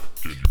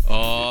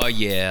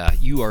yeah,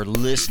 you are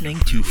listening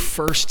to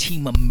First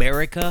Team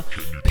America,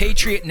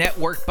 Patriot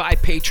Network by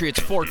Patriots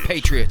for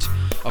Patriots,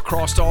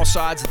 across all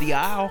sides of the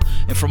aisle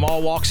and from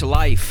all walks of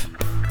life.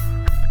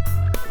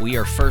 We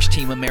are First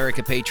Team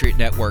America Patriot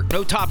Network.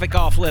 No topic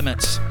off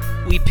limits.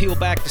 We peel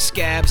back the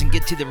scabs and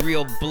get to the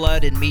real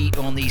blood and meat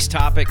on these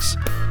topics.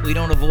 We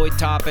don't avoid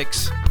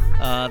topics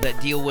that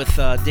deal with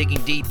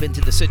digging deep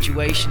into the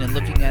situation and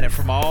looking at it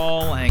from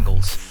all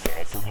angles.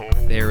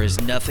 There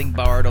is nothing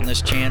barred on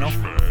this channel,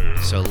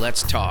 so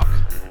let's talk.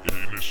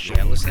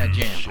 Yeah, listen to that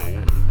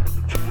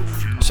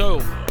jam. So,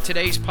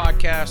 today's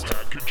podcast,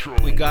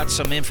 we've got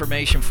some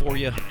information for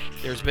you.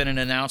 There's been an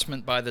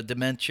announcement by the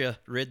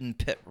dementia-ridden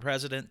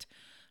president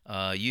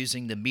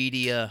using the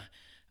media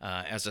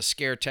as a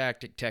scare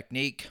tactic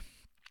technique.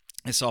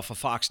 It's off of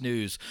Fox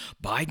News.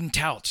 Biden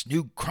touts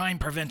new crime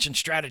prevention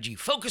strategy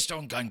focused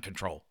on gun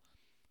control.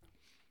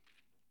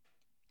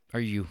 Are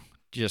you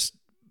just...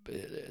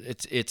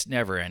 It's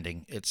never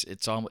ending. It's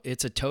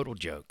a total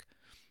joke.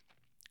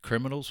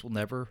 Criminals will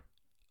never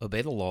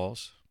obey the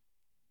laws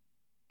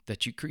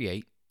that you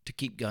create to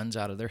keep guns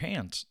out of their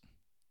hands.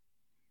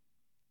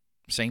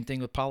 Same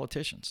thing with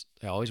politicians.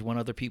 They always want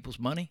other people's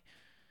money,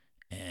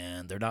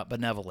 and they're not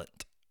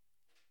benevolent.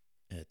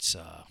 It's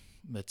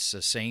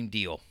the same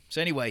deal.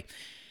 So anyway,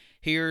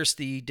 here's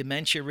the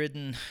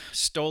dementia-ridden,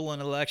 stolen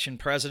election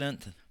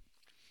president,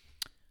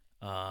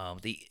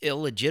 the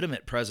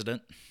illegitimate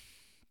president,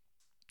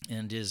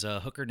 and his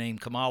hooker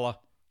named Kamala.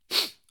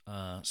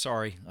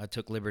 Sorry, I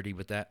took liberty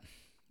with that.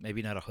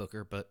 Maybe not a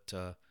hooker, but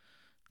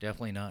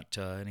definitely not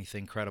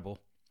anything credible.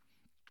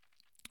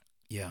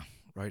 Yeah,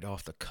 right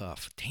off the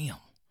cuff. Damn.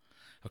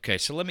 Okay,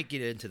 so let me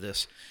get into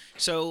this.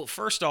 So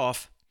first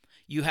off,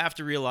 you have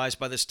to realize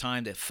by this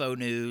time that faux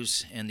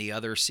news and the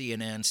other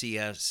CNN,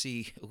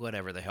 CSC,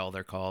 whatever the hell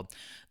they're called,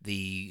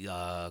 the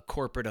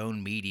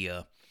corporate-owned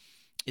media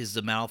is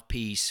the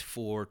mouthpiece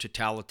for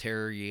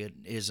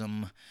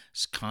totalitarianism,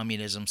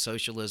 communism,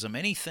 socialism,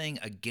 anything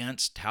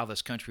against how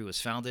this country was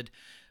founded.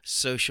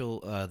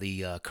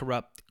 The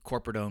corrupt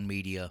corporate-owned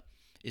media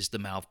is the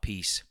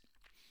mouthpiece.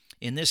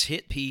 In this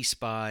hit piece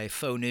by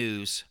Faux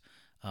News,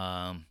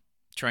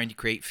 trying to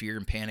create fear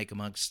and panic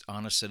amongst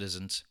honest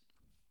citizens,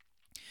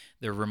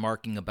 they're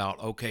remarking about,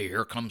 okay,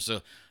 here comes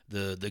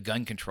the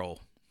gun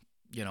control.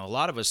 You know, a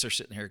lot of us are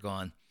sitting here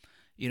going,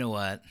 you know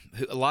what?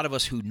 A lot of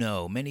us who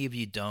know, many of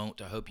you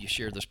don't. I hope you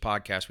share this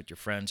podcast with your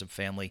friends and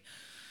family.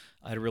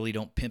 I really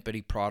don't pimp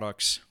any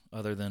products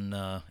other than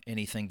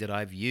anything that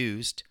I've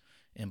used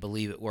and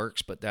believe it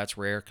works, but that's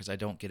rare because I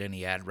don't get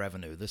any ad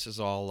revenue. This is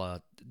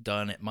all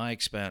done at my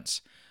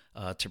expense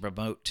to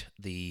promote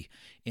the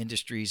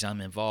industries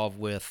I'm involved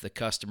with, the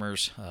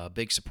customers,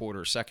 big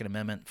supporter of Second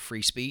Amendment,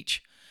 free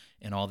speech,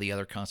 and all the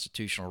other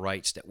constitutional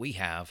rights that we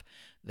have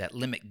that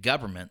limit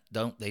government.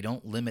 They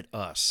don't limit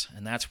us,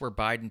 and that's where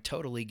Biden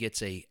totally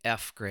gets a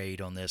F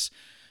grade on this.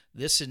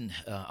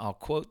 I'll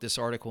quote this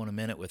article in a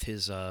minute with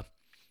his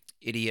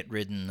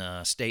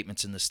idiot-ridden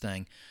statements in this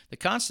thing. The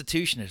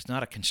Constitution is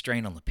not a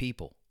constraint on the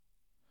people.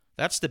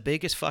 That's the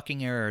biggest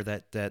fucking error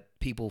that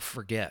people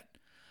forget.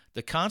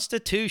 The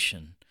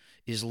Constitution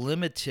is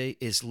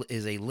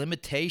a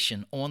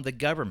limitation on the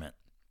government.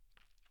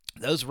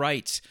 Those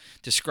rights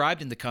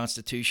described in the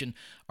Constitution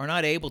are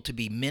not able to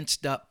be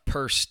minced up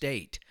per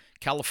state.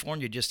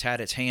 California just had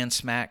its hand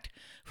smacked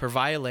for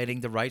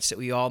violating the rights that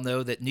we all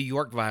know that New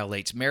York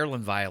violates,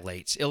 Maryland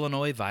violates,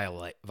 Illinois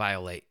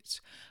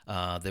violates.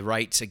 The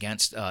rights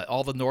against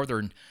all the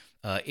northern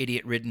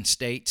idiot-ridden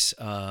states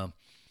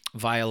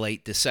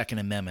violate the Second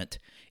Amendment.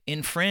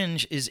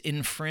 Infringe is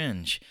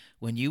infringe.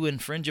 When you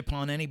infringe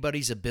upon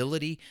anybody's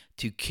ability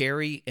to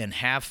carry and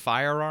have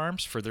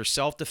firearms for their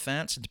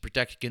self-defense and to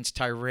protect against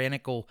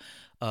tyrannical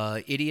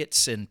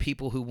idiots and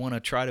people who want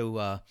to try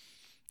to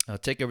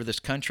take over this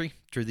country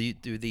through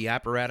the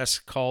apparatus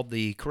called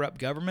the corrupt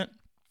government,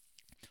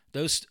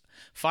 those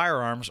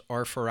firearms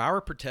are for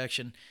our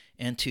protection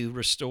and to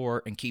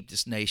restore and keep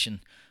this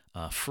nation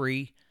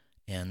free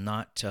and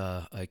not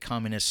a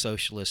communist,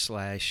 socialist /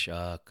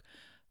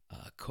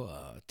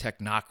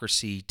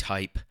 technocracy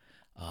type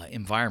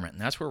environment,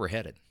 and that's where we're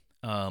headed.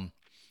 But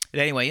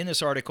anyway, in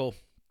this article,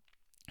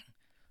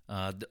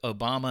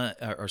 Obama,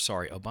 did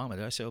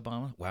I say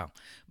Obama? Wow.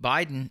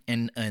 Biden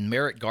and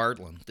Merrick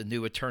Garland, the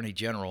new Attorney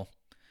General,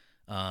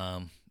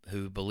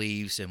 who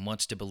believes and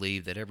wants to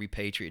believe that every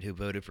patriot who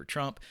voted for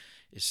Trump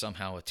is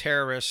somehow a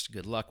terrorist.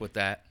 Good luck with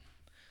that.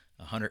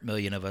 100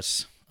 million of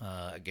us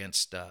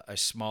against a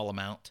small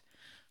amount.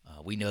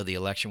 We know the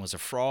election was a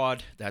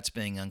fraud. That's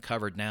being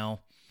uncovered now.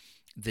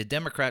 The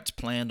Democrats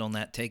planned on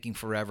that taking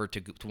forever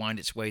to wind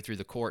its way through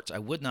the courts. I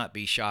would not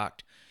be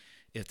shocked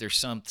if there's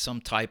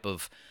some type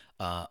of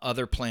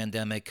other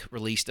pandemic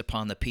released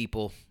upon the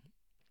people,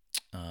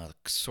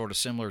 sort of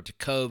similar to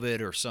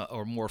COVID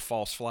or more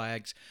false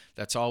flags.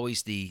 That's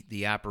always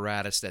the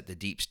apparatus that the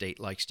deep state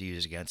likes to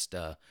use against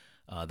the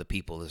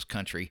people of this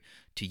country,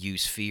 to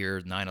use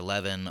fear,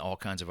 9/11, all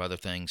kinds of other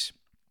things.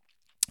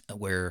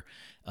 where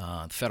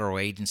federal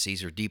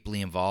agencies are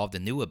deeply involved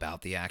and knew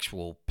about the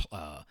actual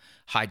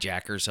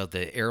hijackers of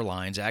the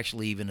airlines,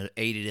 actually even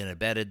aided and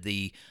abetted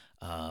the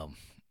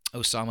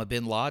Osama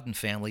bin Laden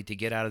family to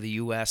get out of the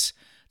U.S.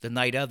 the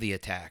night of the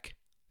attack.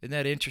 Isn't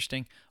that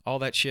interesting? All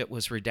that shit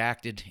was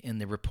redacted in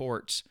the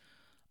reports.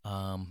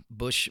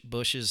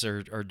 Bushes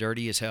are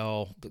dirty as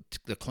hell.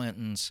 The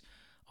Clintons,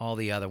 all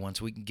the other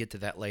ones. We can get to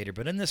that later.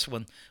 But in this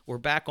one, we're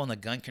back on the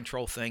gun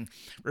control thing.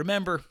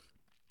 Remember,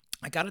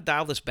 I got to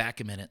dial this back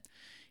a minute.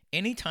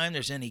 Anytime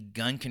there's any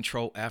gun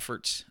control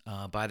efforts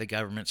by the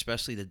government,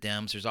 especially the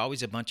Dems, there's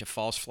always a bunch of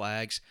false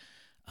flags.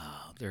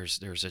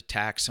 There's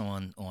attacks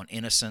on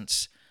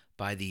innocence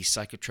by these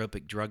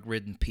psychotropic,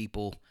 drug-ridden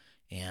people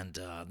and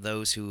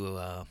those who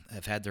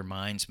have had their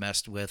minds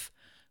messed with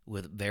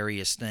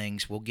various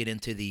things. We'll get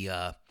into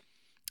the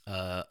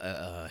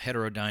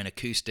heterodyne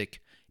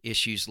acoustic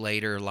issues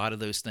later. A lot of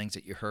those things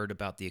that you heard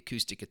about the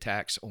acoustic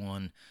attacks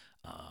on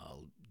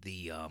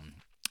the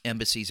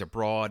embassies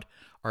abroad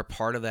are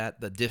part of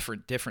that. The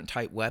different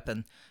type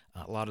weapon.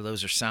 A lot of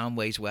those are sound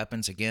waves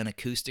weapons. Again,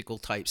 acoustical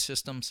type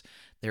systems.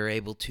 They're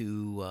able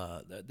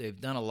to. They've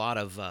done a lot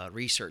of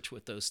research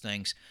with those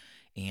things,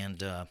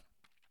 and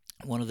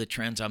one of the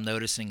trends I'm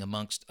noticing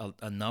amongst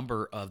a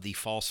number of the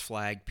false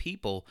flag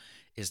people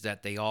is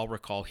that they all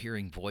recall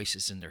hearing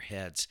voices in their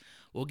heads.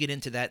 We'll get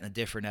into that in a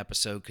different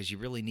episode because you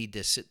really need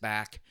to sit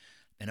back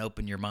and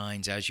open your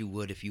minds as you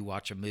would if you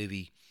watch a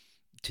movie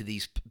to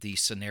these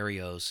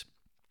scenarios,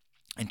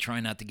 and try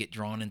not to get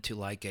drawn into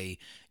like a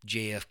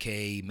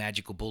JFK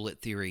magical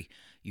bullet theory.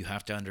 You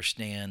have to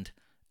understand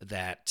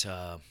that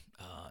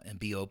and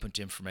be open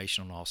to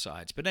information on all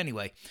sides. But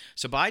anyway,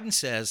 so Biden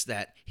says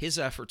that his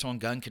efforts on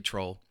gun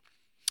control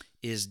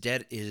is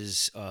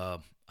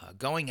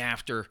going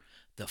after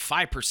the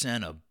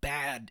 5% of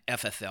bad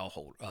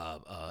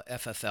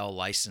FFL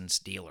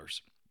licensed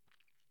dealers.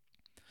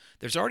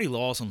 There's already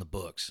laws on the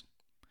books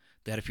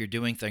that if you're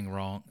doing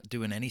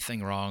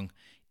anything wrong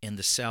in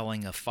the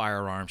selling of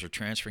firearms or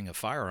transferring of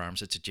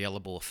firearms, it's a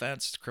jailable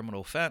offense, it's a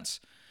criminal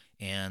offense,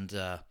 and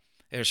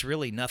there's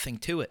really nothing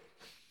to it.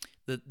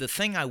 The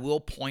thing I will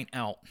point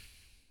out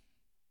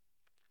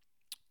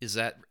is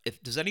that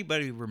does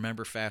anybody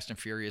remember Fast and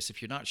Furious?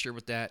 If you're not sure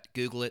with that,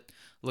 Google it,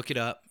 look it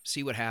up,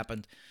 see what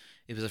happened.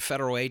 It was a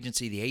federal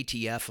agency, the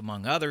ATF,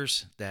 among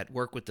others, that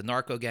worked with the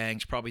narco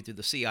gangs, probably through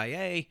the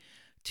CIA,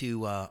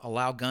 to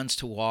allow guns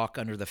to walk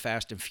under the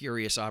Fast and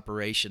Furious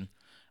operation.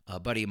 A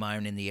buddy of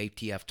mine in the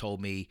ATF told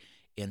me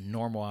in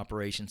normal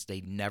operations,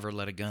 they never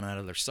let a gun out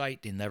of their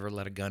sight. They never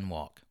let a gun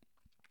walk.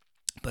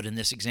 But in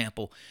this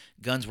example,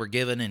 guns were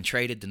given and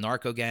traded to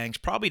narco gangs,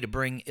 probably to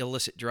bring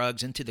illicit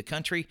drugs into the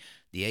country.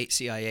 The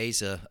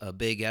CIA's a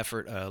big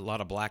effort. A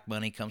lot of black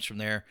money comes from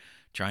there,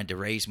 trying to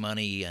raise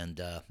money and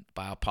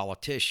buy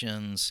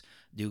politicians,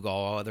 do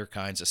all other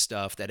kinds of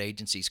stuff. That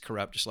agency's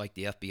corrupt, just like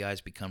the FBI has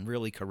become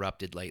really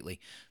corrupted lately.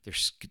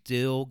 There's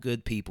still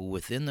good people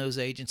within those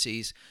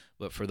agencies,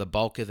 but for the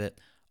bulk of it,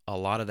 a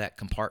lot of that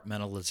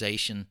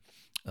compartmentalization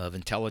of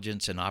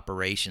intelligence and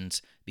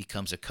operations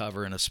becomes a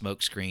cover and a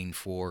smokescreen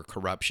for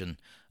corruption,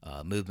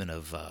 movement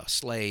of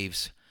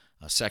slaves,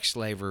 sex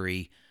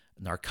slavery,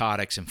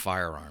 narcotics, and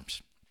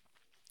firearms.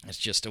 That's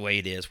just the way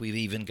it is. We've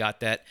even got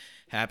that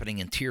happening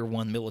in Tier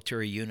 1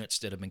 military units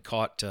that have been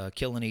caught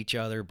killing each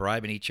other,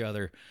 bribing each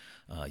other,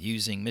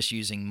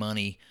 misusing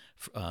money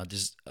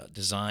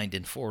designed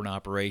in foreign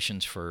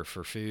operations for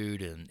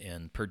food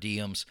and per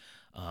diems,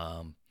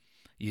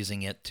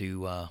 using it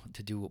to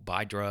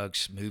buy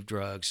drugs, move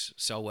drugs,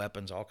 sell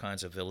weapons, all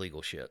kinds of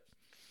illegal shit.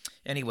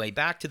 Anyway,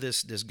 back to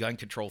this gun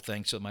control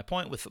thing. So my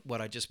point with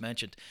what I just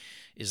mentioned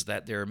is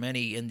that there are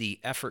many in the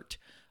effort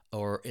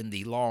or in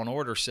the law and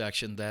order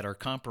section that are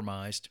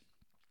compromised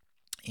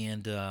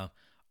and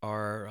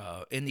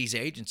are in these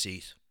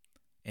agencies,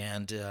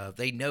 and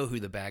they know who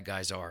the bad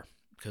guys are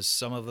because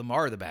some of them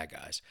are the bad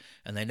guys,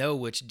 and they know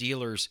which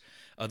dealers,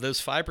 those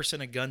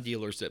 5% of gun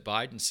dealers that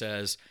Biden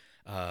says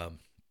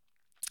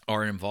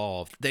are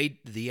involved. The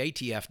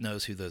ATF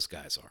knows who those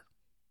guys are.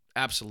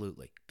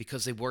 Absolutely,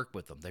 because they work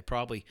with them. They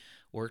probably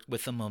worked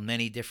with them on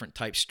many different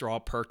types, straw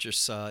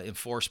purchase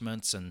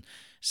enforcements and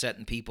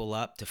setting people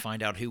up to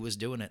find out who was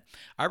doing it.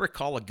 I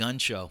recall a gun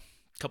show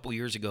a couple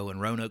years ago in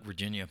Roanoke,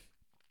 Virginia.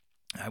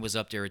 I was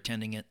up there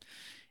attending it,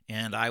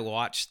 and I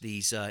watched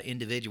these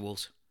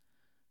individuals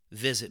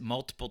visit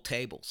multiple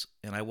tables,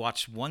 and I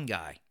watched one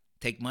guy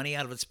take money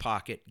out of his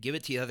pocket, give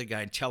it to the other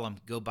guy, and tell him,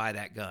 go buy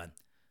that gun.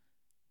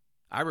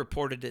 I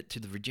reported it to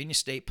the Virginia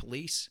State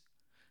Police.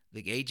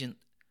 The agent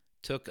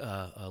took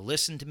a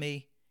listen to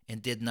me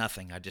and did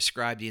nothing. I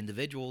described the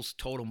individuals,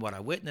 told them what I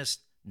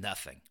witnessed,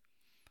 nothing.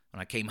 When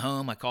I came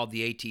home, I called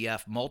the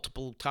ATF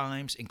multiple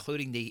times,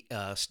 including the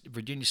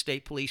Virginia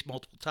State Police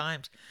multiple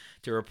times,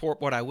 to report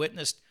what I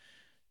witnessed.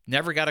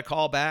 Never got a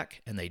call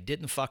back, and they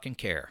didn't fucking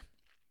care.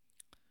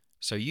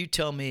 So you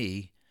tell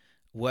me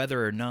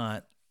whether or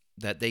not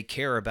that they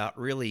care about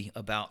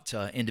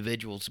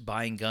individuals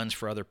buying guns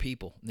for other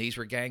people. These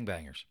were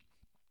gangbangers.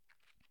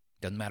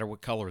 Doesn't matter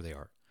what color they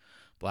are.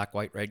 Black,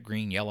 white, red,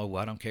 green, yellow,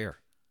 I don't care.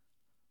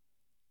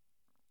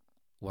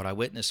 what I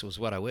witnessed was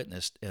what I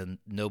witnessed, and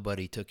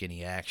nobody took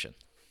any action.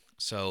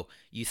 So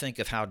you think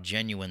of how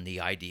genuine the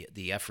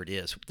effort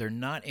is. They're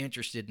not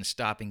interested in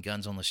stopping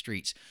guns on the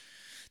streets.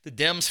 The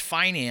Dems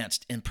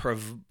financed and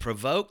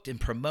provoked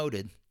and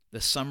promoted the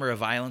summer of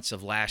violence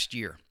of last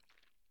year.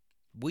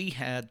 We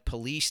had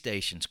police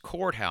stations,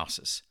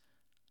 courthouses,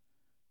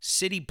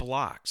 city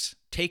blocks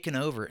taken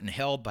over and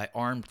held by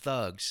armed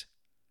thugs.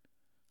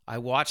 I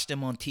watched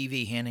them on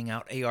TV handing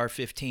out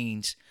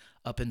AR-15s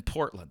up in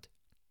Portland.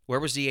 Where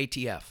was the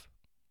ATF?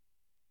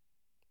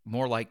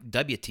 More like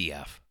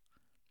WTF.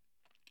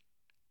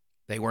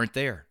 They weren't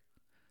there.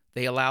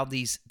 They allowed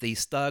these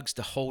thugs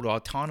to hold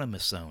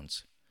autonomous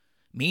zones.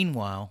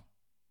 Meanwhile,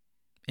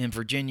 in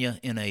Virginia,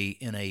 in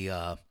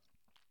a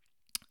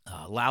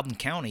Loudoun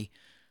County,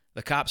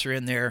 the cops are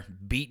in there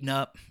beating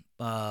up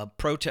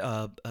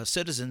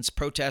citizens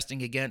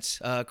protesting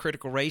against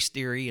critical race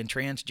theory and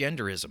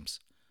transgenderisms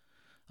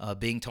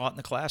being taught in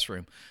the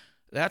classroom.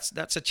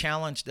 That's a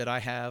challenge that I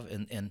have,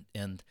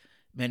 and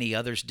many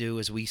others do,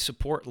 is we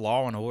support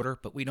law and order,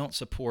 but we don't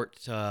support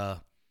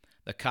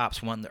the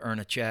cops wanting to earn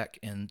a check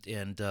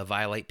and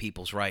violate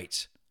people's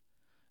rights.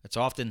 It's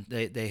often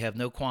they have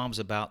no qualms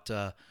about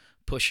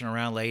pushing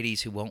around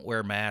ladies who won't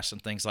wear masks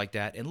and things like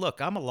that. And look,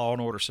 I'm a law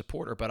and order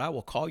supporter, but I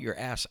will call your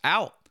ass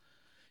out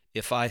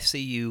if I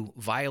see you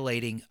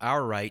violating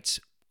our rights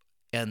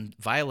and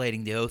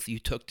violating the oath you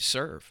took to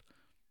serve.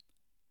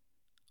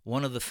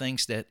 One of the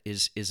things that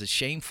is a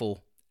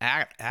shameful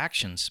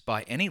actions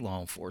by any law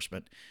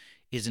enforcement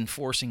is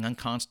enforcing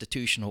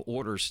unconstitutional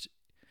orders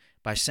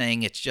by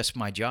saying it's just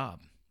my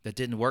job. That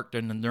didn't work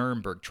during the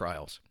Nuremberg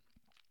trials.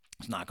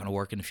 It's not going to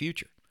work in the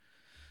future.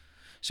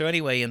 So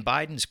anyway, and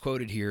Biden's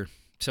quoted here.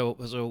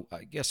 So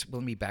I guess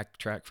let me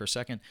backtrack for a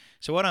second.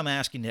 So what I'm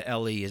asking the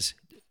LE is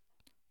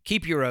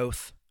keep your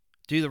oath,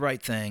 do the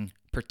right thing,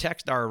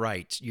 protect our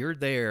rights. You're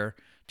there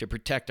to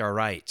protect our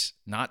rights,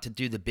 not to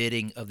do the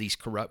bidding of these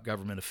corrupt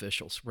government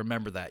officials.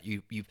 Remember that.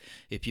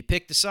 If you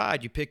pick the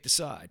side, you pick the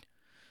side.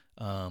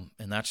 And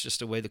that's just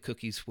the way the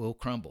cookies will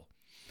crumble.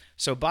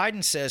 So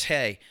Biden says,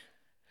 hey,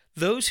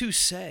 those who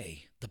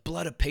say the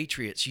blood of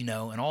patriots, and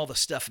all the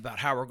stuff about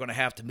how we're going to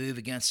have to move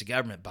against the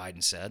government,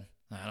 Biden said.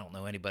 I don't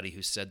know anybody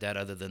who said that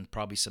other than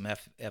probably some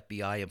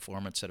FBI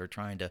informants that are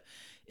trying to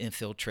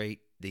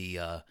infiltrate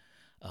the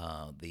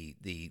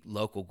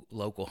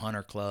local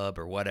hunter club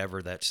or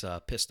whatever that's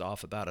pissed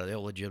off about an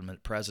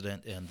illegitimate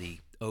president and the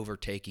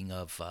overtaking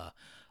of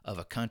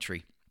a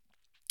country.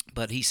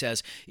 But he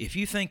says, if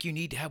you think you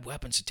need to have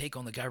weapons to take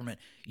on the government,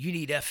 you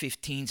need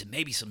F-15s and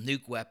maybe some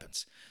nuke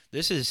weapons.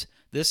 This is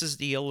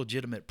the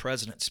illegitimate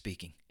president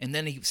speaking. And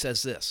then he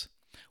says this,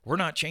 we're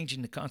not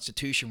changing the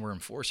Constitution, we're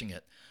enforcing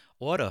it.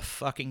 What a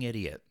fucking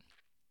idiot.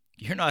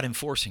 You're not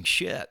enforcing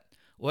shit.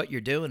 What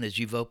you're doing is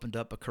you've opened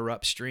up a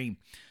corrupt stream.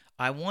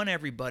 I want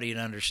everybody to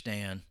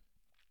understand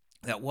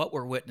that what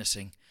we're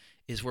witnessing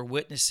is we're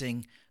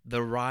witnessing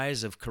the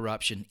rise of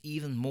corruption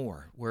even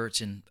more, where it's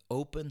in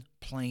open,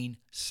 plain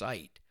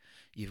sight.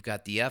 You've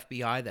got the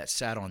FBI that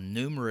sat on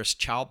numerous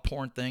child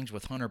porn things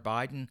with Hunter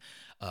Biden,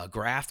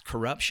 graft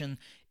corruption,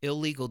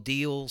 illegal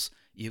deals.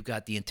 You've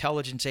got the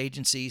intelligence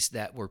agencies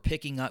that were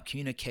picking up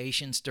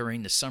communications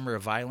during the summer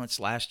of violence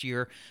last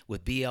year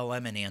with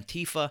BLM and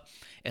Antifa,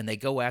 and they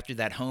go after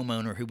that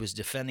homeowner who was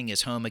defending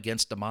his home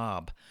against the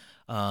mob.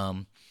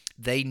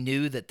 They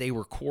knew that they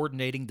were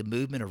coordinating the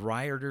movement of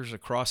rioters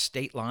across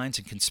state lines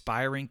and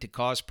conspiring to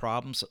cause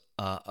problems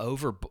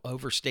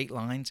over state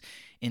lines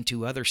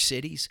into other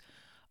cities.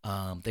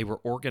 They were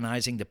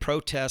organizing the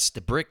protests,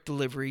 the brick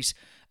deliveries,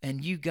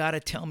 and you got to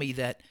tell me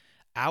that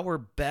our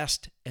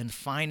best and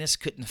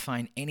finest couldn't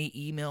find any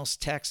emails,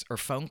 texts, or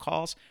phone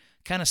calls.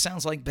 Kind of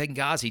sounds like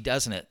Benghazi,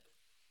 doesn't it?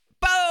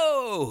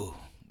 Boom!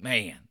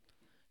 Man,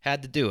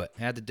 had to do it.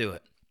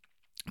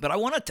 But I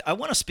want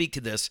to speak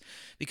to this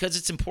because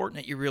it's important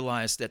that you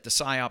realize that the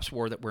PSYOPs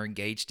war that we're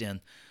engaged in,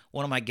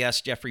 one of my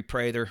guests, Jeffrey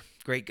Prather,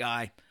 great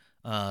guy,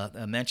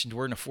 mentioned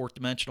we're in a fourth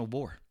dimensional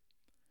war.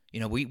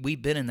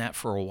 We've been in that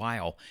for a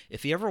while.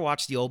 If you ever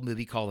watched the old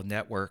movie called The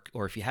Network,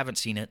 or if you haven't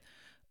seen it,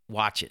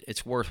 watch it.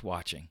 It's worth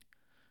watching.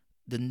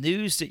 The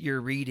news that you're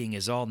reading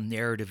is all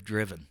narrative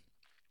driven.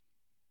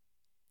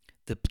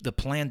 The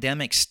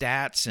pandemic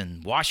stats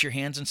and wash your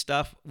hands and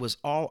stuff was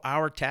all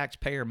our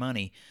taxpayer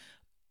money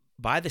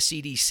by the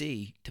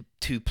CDC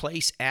to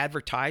place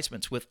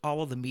advertisements with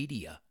all of the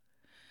media.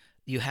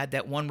 You had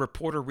that one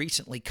reporter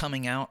recently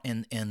coming out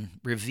and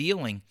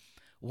revealing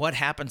what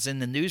happens in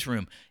the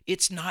newsroom.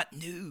 It's not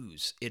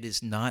news. It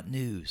is not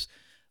news.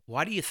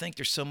 Why do you think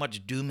there's so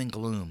much doom and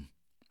gloom?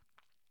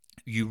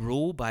 You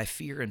rule by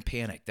fear and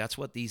panic. That's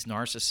what these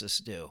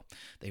narcissists do.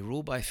 They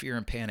rule by fear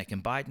and panic,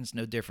 and Biden's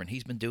no different.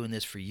 He's been doing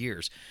this for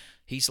years.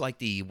 He's like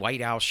the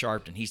White Al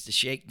Sharpton. He's the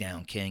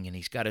shakedown king, and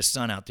he's got his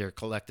son out there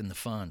collecting the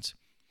funds.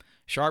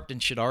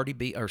 Sharpton should already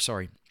be,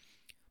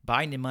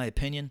 Biden, in my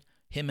opinion,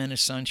 him and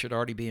his son should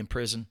already be in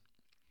prison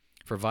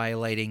for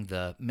violating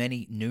the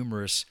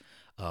numerous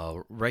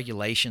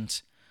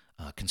regulations,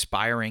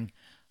 conspiring,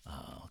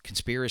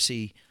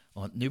 conspiracy,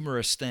 on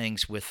numerous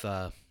things with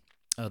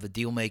the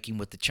deal making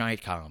with the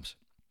Chicoms.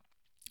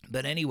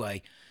 But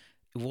anyway,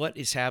 what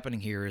is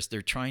happening here is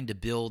they're trying to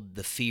build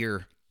the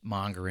fear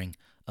mongering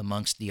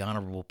amongst the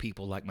honorable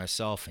people like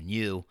myself and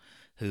you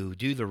who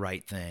do the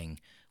right thing.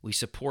 We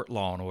support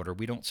law and order.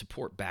 We don't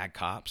support bad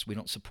cops. We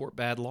don't support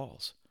bad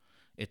laws.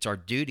 It's our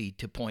duty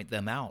to point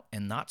them out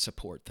and not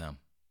support them.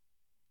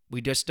 We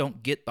just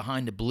don't get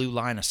behind the blue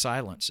line of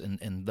silence.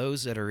 And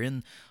those that are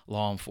in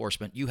law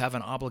enforcement, you have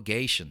an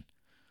obligation.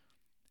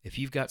 If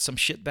you've got some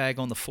shitbag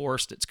on the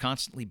force that's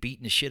constantly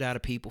beating the shit out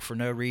of people for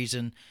no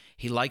reason,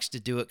 he likes to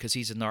do it because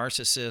he's a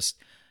narcissist,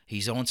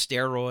 he's on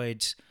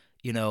steroids,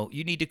 you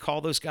need to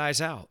call those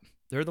guys out.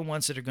 They're the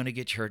ones that are going to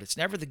get you hurt. It's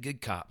never the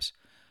good cops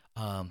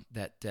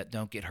that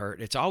don't get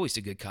hurt. It's always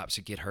the good cops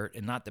that get hurt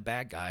and not the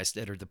bad guys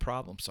that are the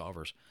problem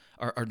solvers,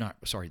 or not,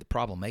 sorry, the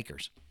problem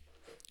makers.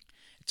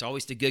 It's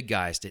always the good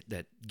guys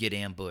that get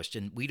ambushed,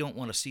 and we don't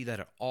want to see that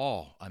at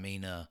all. I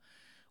mean,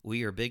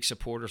 we are big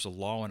supporters of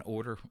law and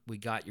order. We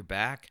got your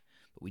back,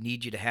 but we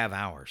need you to have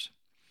ours.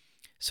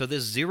 So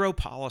this zero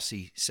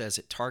policy says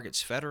it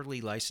targets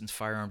federally licensed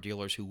firearm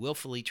dealers who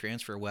willfully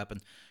transfer a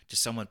weapon to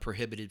someone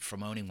prohibited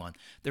from owning one.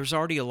 There's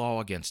already a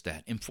law against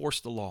that. Enforce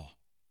the law.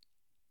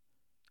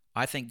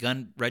 I think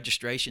gun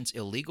registration's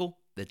illegal.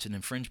 That's an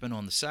infringement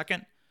on the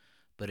second,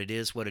 but it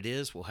is what it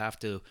is. We'll have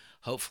to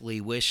hopefully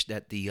wish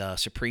that the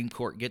Supreme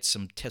Court gets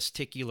some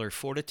testicular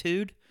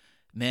fortitude,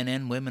 men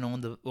and women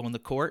on the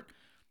court,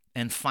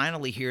 and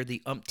finally hear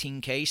the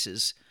umpteen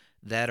cases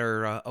that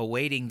are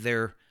awaiting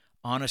their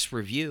honest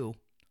review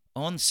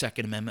on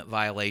Second Amendment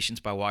violations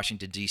by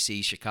Washington,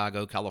 D.C.,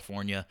 Chicago,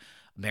 California,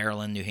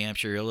 Maryland, New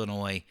Hampshire,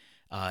 Illinois,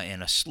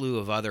 and a slew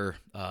of other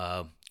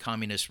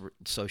communist,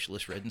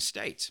 socialist-ridden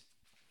states.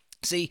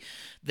 See,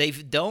 they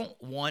don't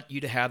want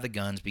you to have the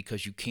guns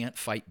because you can't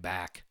fight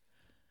back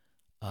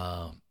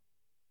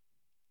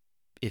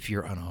if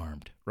you're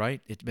unarmed,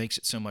 right? It makes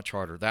it so much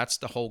harder. That's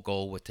the whole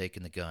goal with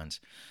taking the guns.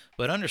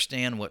 But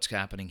understand what's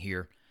happening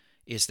here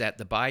is that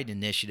the Biden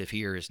initiative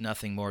here is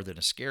nothing more than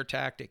a scare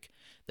tactic.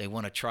 They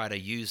want to try to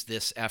use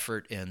this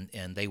effort,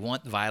 and they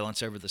want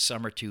violence over the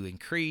summer to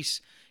increase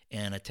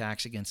and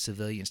attacks against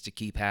civilians to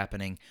keep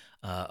happening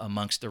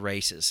amongst the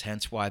races.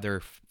 Hence why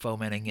they're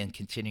fomenting and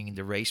continuing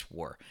the race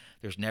war.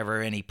 There's never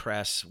any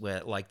press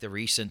like the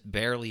recent,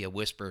 barely a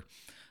whisper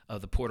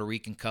of the Puerto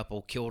Rican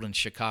couple killed in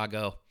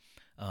Chicago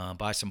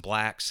by some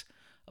blacks,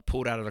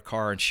 pulled out of the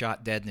car and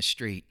shot dead in the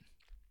street.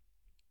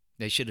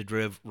 They should have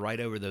driven right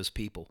over those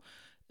people.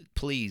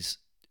 Please,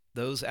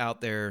 those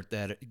out there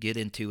that get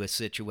into a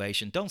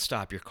situation, don't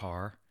stop your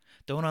car.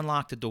 Don't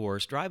unlock the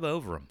doors. Drive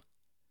over them.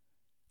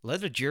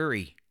 Let a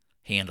jury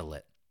handle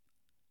it.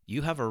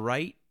 You have a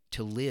right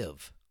to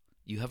live.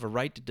 You have a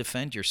right to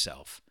defend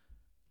yourself.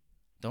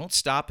 Don't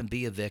stop and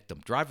be a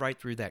victim. Drive right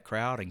through that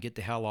crowd and get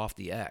the hell off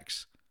the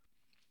X.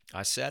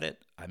 I said it.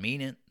 I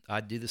mean it.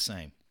 I'd do the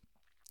same.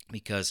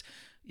 Because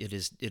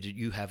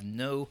you have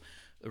no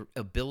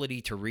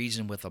ability to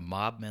reason with a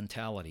mob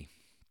mentality.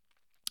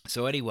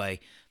 So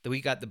anyway,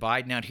 we got the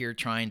Biden out here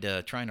trying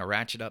to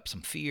ratchet up some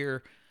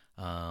fear.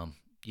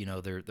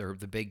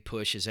 The big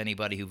push is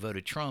anybody who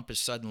voted Trump is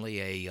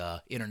suddenly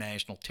a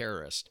international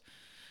terrorist.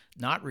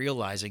 Not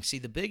realizing, see,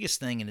 the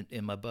biggest thing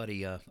in my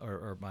buddy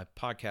or my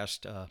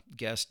podcast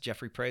guest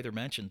Jeffrey Prather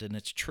mentioned, and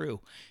it's true.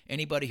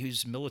 Anybody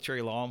who's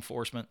military law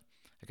enforcement,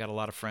 I got a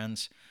lot of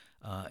friends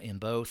in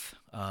both,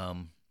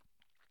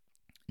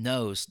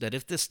 knows that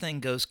if this thing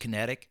goes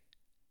kinetic,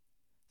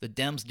 the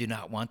Dems do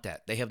not want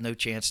that. They have no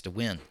chance to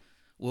win.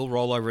 We'll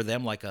roll over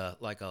them like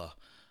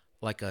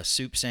a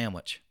soup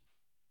sandwich.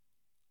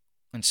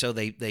 And so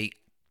they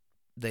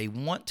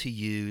want to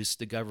use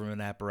the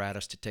government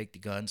apparatus to take the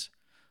guns,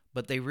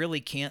 but they really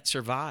can't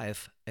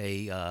survive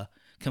a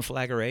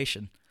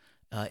conflagration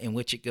in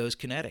which it goes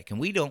kinetic. And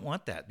we don't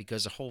want that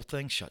because the whole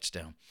thing shuts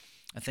down.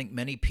 I think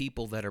many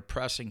people that are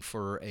pressing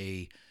for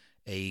a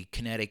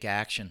kinetic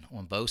action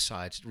on both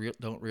sides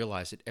don't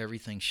realize that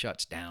everything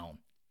shuts down.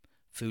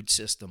 Food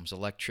systems,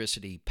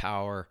 electricity,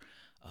 power,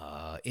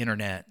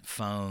 internet,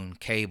 phone,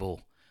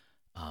 cable.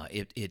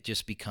 It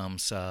just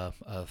becomes a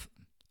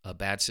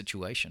bad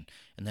situation.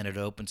 And then it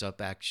opens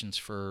up actions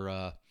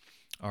for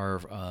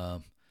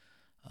our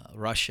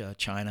Russia,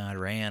 China,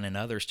 Iran, and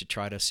others to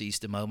try to seize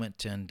the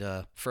moment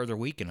and further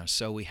weaken us.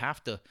 So we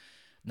have to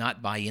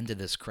not buy into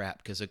this crap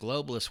because the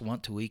globalists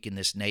want to weaken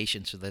this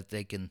nation so that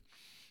they can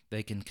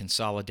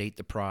consolidate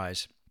the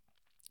prize.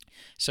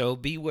 So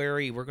be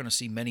wary. We're going to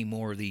see many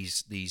more of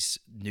these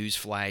news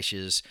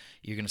flashes.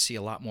 You're going to see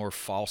a lot more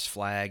false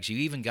flags. You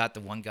even got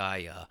the one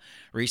guy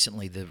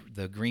recently,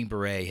 the Green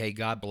Beret. Hey,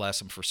 God bless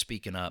him for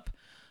speaking up.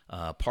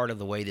 Part of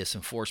the way this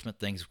enforcement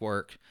things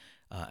work,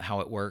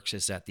 how it works,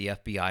 is that the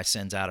FBI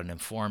sends out an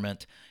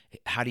informant.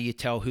 How do you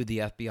tell who the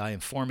FBI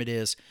informant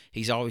is?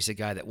 He's always the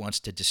guy that wants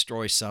to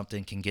destroy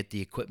something, can get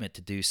the equipment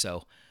to do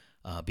so.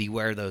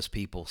 Beware those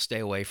people. Stay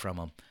away from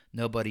them.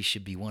 Nobody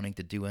should be wanting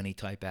to do any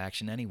type of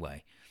action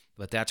anyway.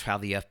 But that's how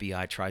the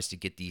FBI tries to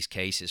get these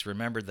cases.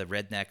 Remember the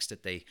rednecks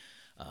that they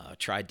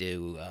tried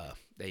to,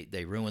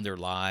 they ruined their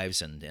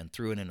lives and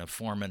threw in an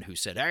informant who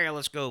said, hey,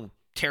 let's go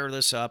tear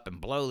this up and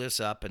blow this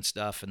up and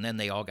stuff. And then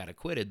they all got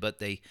acquitted. But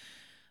they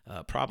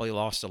probably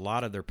lost a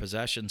lot of their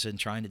possessions in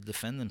trying to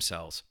defend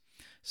themselves.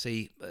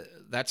 See,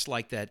 that's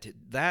like that.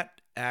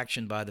 That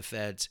action by the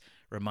feds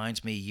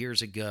reminds me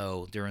years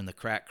ago during the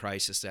crack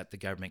crisis that the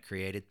government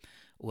created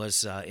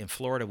was in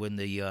Florida when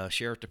the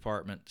sheriff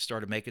department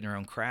started making their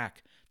own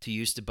crack to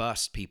use to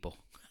bust people.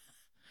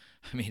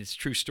 I mean, it's a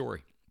true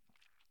story.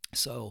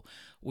 So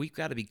we've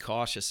got to be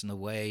cautious in the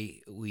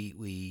way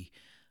we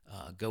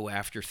go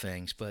after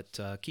things, but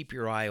keep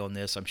your eye on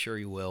this. I'm sure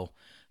you will.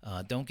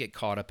 Don't get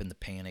caught up in the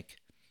panic.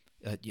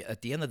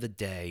 At the end of the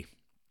day,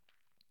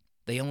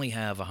 they only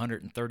have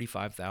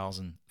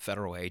 135,000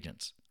 federal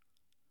agents.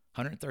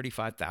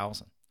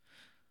 135,000.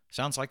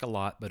 Sounds like a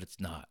lot, but it's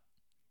not.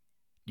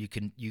 You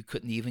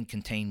couldn't even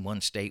contain one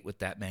state with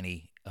that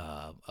many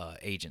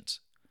agents,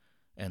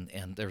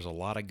 and there's a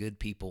lot of good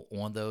people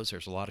on those.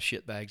 There's a lot of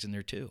shitbags in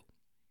there too.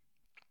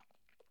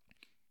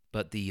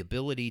 But the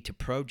ability to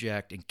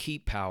project and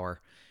keep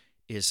power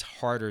is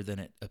harder than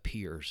it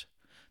appears.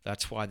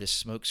 That's why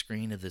this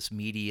smokescreen of this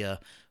media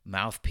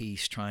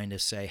mouthpiece trying to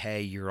say,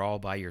 hey, you're all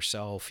by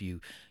yourself.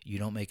 You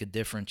don't make a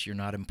difference. You're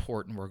not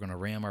important. We're going to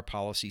ram our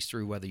policies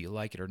through whether you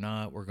like it or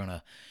not. We're going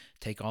to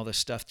take all this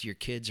stuff to your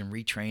kids and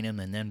retrain them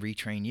and then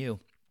retrain you.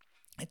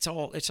 It's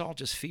all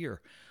just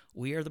fear.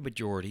 We are the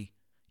majority.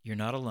 You're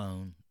not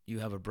alone. You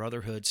have a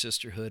brotherhood,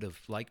 sisterhood of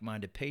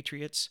like-minded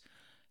patriots.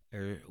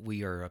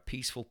 We are a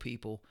peaceful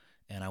people,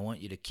 and I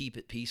want you to keep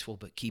it peaceful,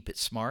 but keep it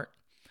smart,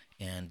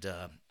 and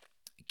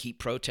keep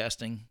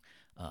protesting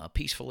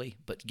peacefully,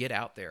 but get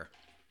out there.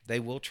 They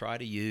will try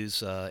to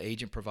use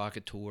agent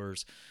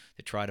provocateurs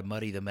to try to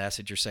muddy the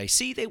message or say,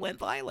 see, they went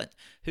violent.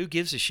 Who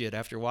gives a shit?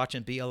 After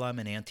watching BLM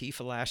and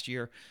Antifa last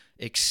year,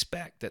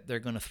 expect that they're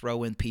going to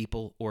throw in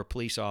people or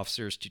police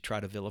officers to try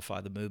to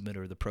vilify the movement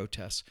or the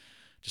protests.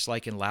 Just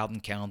like in Loudoun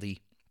County,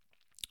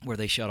 where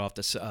they shut off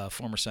the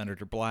former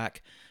Senator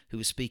Black, who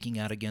was speaking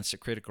out against the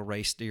critical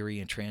race theory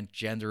and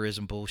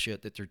transgenderism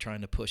bullshit that they're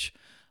trying to push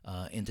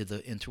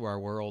into our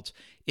worlds.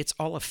 It's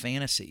all a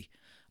fantasy.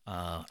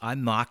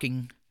 I'm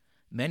mocking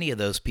many of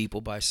those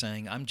people by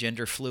saying I'm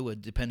gender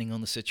fluid depending on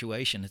the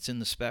situation. It's in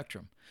the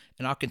spectrum.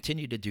 And I'll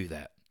continue to do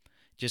that.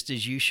 Just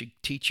as you should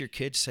teach your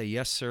kids, say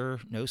yes, sir,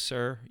 no,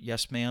 sir,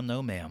 yes, ma'am,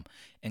 no, ma'am,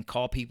 and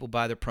call people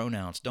by their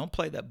pronouns. Don't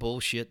play that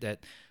bullshit,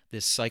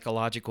 this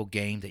psychological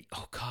game that,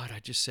 oh, God, I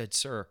just said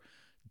sir.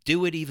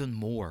 Do it even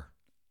more.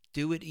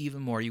 Do it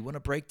even more. You want to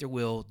break their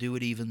will, do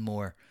it even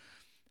more.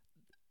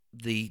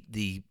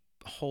 The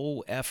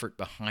whole effort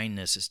behind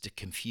this is to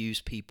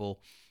confuse people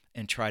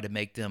and try to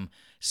make them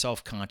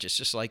self-conscious,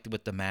 just like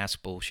with the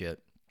mask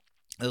bullshit.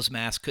 Those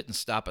masks couldn't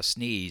stop a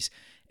sneeze,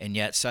 and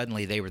yet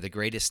suddenly they were the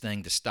greatest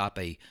thing to stop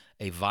a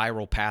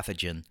viral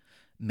pathogen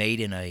made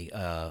in a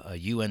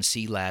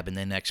UNC lab and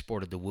then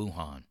exported to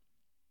Wuhan.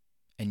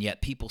 And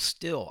yet people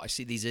still, I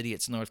see these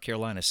idiots in North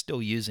Carolina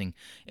still using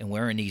and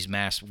wearing these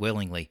masks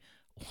willingly.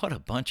 What a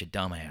bunch of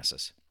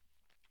dumbasses.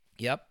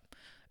 Yep.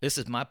 This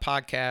is my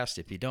podcast.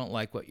 If you don't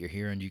like what you're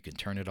hearing, you can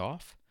turn it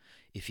off.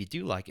 If you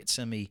do like it,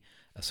 send me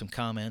some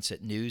comments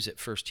at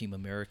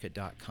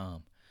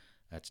news@firstteamamerica.com.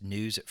 That's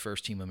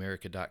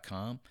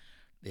news@firstteamamerica.com.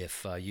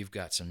 If you've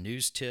got some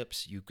news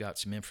tips, you've got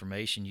some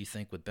information you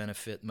think would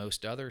benefit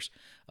most others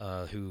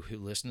who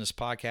listen to this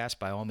podcast,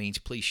 by all means,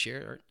 please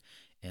share it.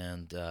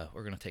 And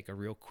we're going to take a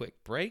real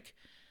quick break.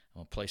 I'm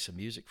going to play some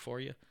music for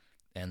you,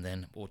 and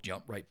then we'll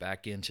jump right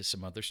back into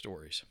some other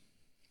stories.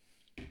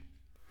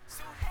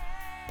 So,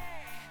 hey,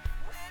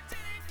 where did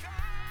it go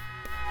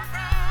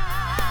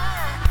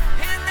wrong?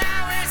 And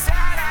now it's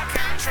out of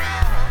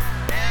control.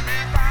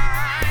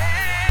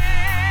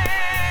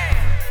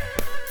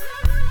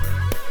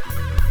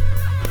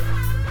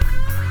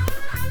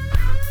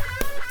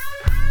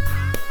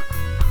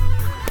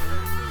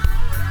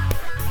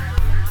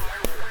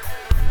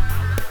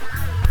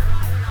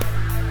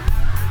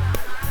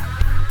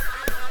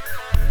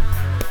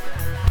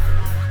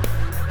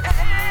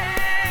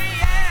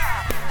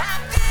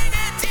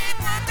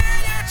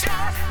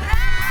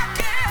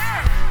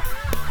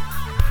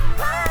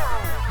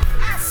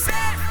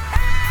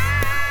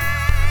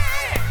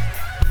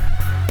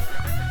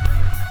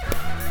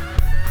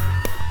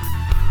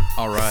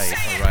 All right.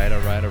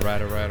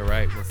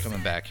 We're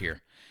coming back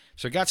here.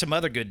 So I got some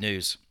other good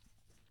news.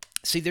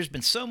 See, there's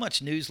been so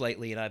much news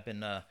lately, and I've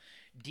been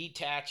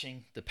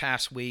detaching the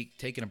past week,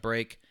 taking a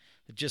break.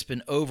 I've just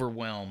been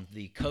overwhelmed.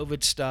 The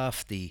COVID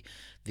stuff, the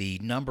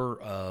number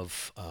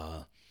of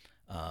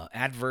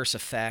adverse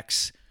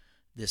effects,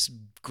 this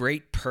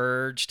great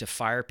purge to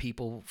fire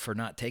people for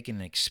not taking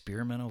an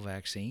experimental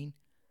vaccine.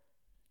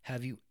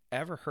 Have you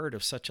ever heard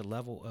of such a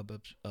level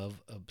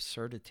of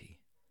absurdity?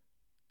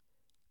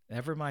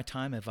 Never in my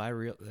time have I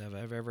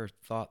ever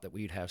thought that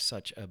we'd have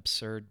such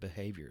absurd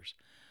behaviors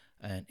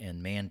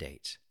and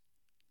mandates.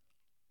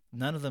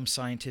 None of them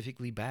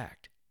scientifically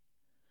backed.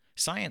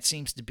 Science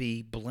seems to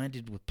be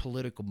blended with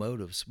political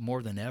motives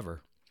more than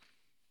ever.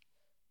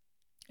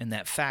 And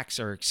that facts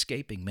are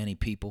escaping many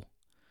people,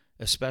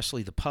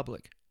 especially the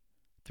public,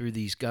 through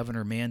these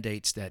governor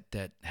mandates that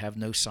have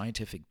no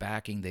scientific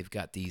backing. They've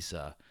got these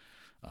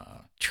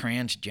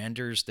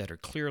transgenders that are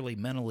clearly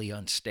mentally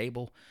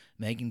unstable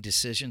making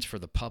decisions for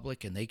the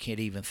public, and they can't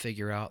even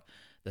figure out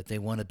that they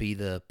want to be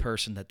the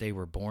person that they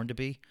were born to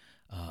be,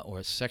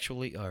 or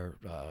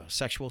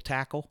sexual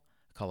tackle.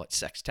 I call it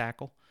sex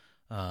tackle.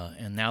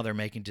 And now they're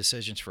making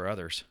decisions for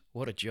others.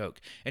 What a joke.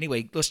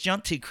 Anyway, let's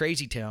jump to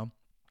Crazy Town.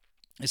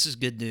 This is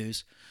good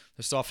news.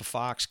 This off of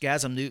Fox.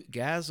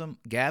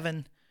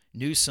 Gavin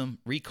Newsom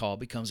recall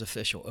becomes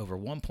official. Over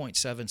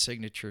 1.7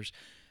 signatures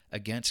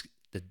against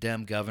the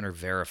Dem governor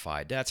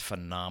verified. That's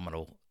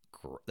phenomenal.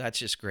 That's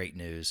just great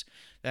news.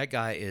 That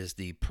guy is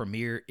the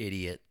premier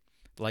idiot,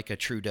 like a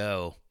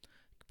Trudeau.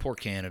 Poor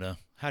Canada.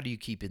 How do you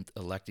keep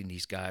electing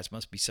these guys?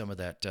 Must be some of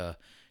that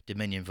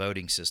Dominion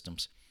voting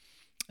systems.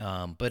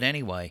 But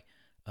anyway,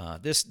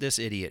 this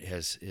idiot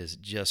is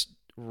just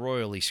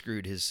royally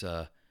screwed his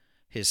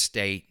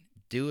state.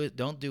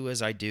 Don't do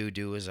as I do.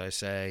 Do as I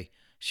say.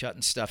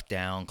 Shutting stuff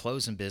down,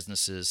 closing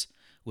businesses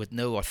with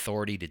no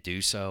authority to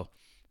do so.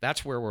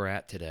 That's where we're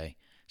at today.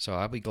 So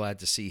I'll be glad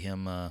to see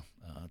him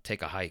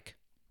take a hike.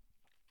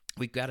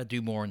 We've got to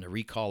do more in the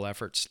recall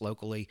efforts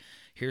locally.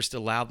 Here's the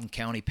Loudoun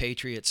County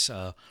Patriots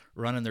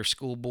running their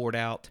school board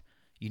out.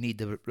 You need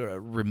to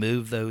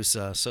remove those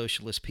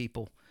socialist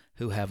people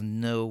who have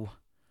no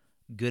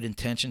good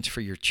intentions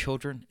for your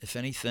children. If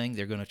anything,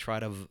 they're going to try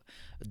to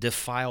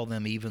defile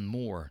them even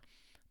more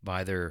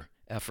by their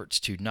efforts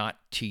to not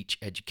teach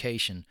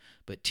education,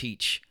 but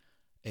teach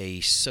a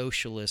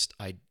socialist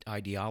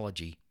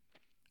ideology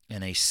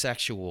and a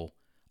sexual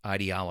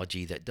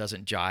ideology that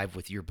doesn't jive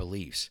with your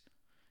beliefs.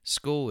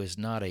 School is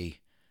not a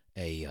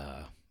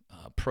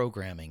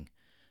programming,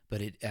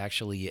 but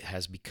it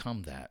has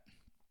become that.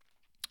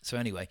 So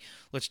anyway,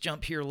 let's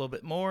jump here a little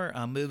bit more.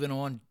 Moving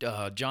on,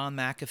 John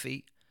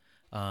McAfee,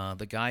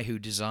 the guy who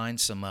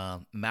designed some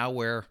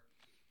malware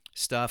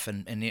stuff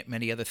and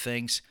many other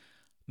things,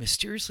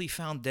 mysteriously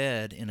found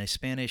dead in a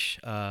Spanish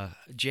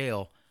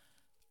jail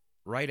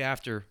right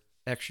after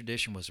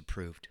extradition was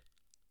approved.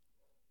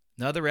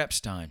 Another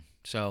Epstein.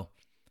 So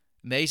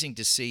amazing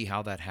to see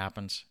how that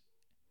happens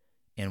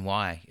and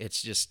why.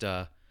 It's just,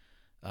 I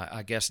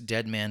guess,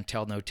 dead men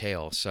tell no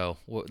tale. So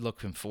we're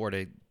looking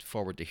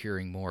forward to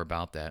hearing more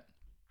about that.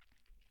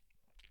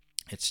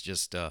 It's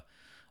just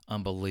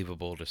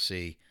unbelievable to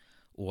see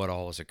what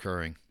all is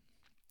occurring.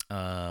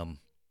 Now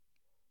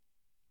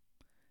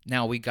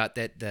we got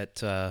that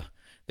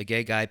the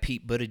gay guy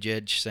Pete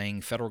Buttigieg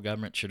saying federal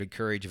government should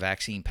encourage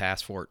vaccine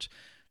passports.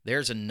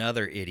 There's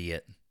another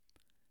idiot.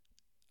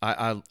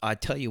 I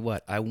tell you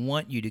what, I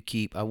want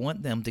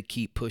them to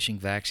keep pushing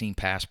vaccine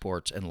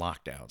passports and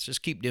lockdowns.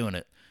 Just keep doing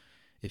it.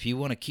 If you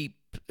want to keep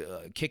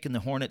kicking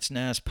the hornet's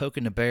nest,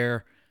 poking the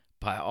bear,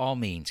 by all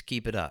means,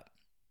 keep it up.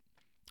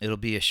 It'll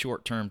be a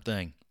short-term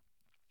thing.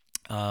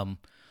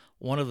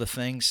 One of the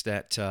things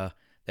that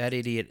that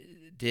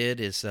idiot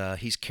did is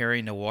he's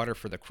carrying the water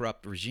for the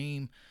corrupt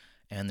regime,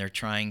 and they're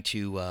trying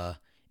to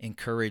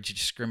encourage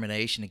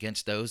discrimination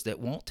against those that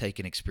won't take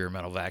an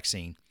experimental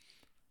vaccine.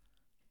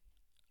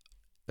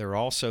 They're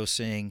also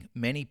seeing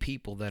many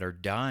people that are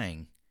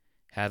dying,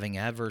 having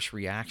adverse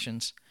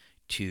reactions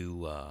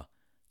to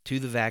the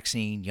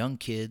vaccine, young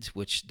kids,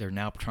 which they're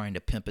now trying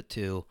to pimp it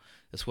to,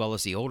 as well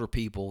as the older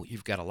people.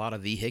 You've got a lot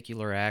of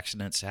vehicular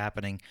accidents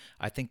happening.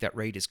 I think that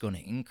rate is going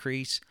to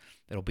increase.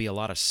 There'll be a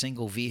lot of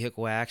single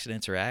vehicle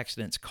accidents or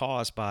accidents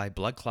caused by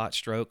blood clot,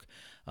 stroke,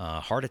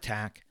 heart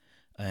attack,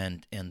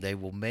 and they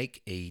will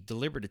make a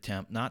deliberate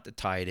attempt not to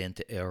tie it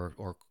into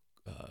or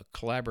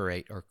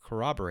collaborate or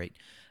corroborate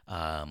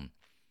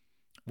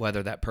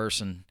whether that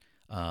person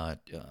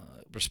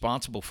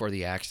responsible for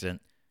the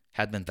accident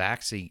had been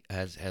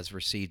has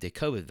received a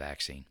COVID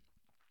vaccine.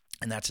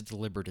 And that's a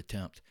deliberate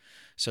attempt.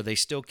 So they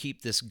still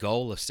keep this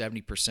goal of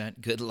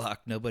 70%. Good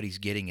luck. Nobody's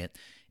getting it.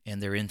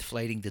 And they're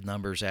inflating the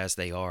numbers as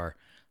they are.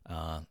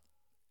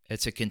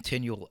 It's a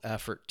continual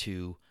effort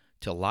to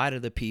lie to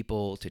the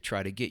people, to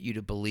try to get you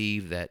to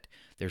believe that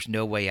there's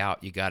no way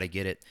out. You got to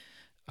get it.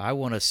 I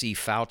want to see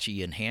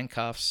Fauci in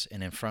handcuffs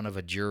and in front of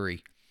a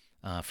jury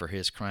for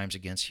his crimes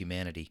against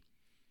humanity.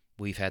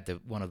 We've had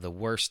one of the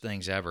worst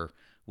things ever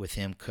with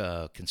him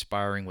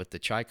conspiring with the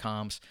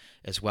Chi-Coms,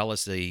 as well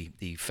as the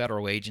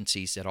federal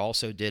agencies that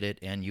also did it,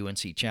 and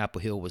UNC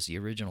Chapel Hill was the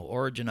original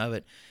origin of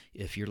it.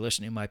 If you're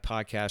listening to my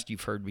podcast,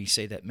 you've heard me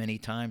say that many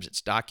times.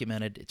 It's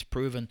documented. It's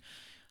proven.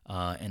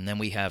 And then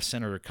we have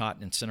Senator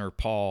Cotton and Senator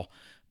Paul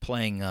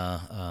playing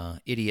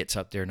idiots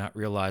up there, not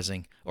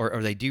realizing,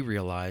 or they do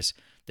realize,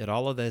 that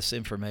all of this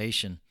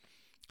information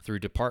through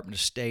Department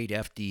of State,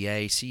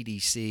 FDA,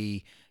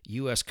 CDC,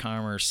 U.S.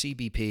 Commerce,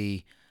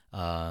 CBP,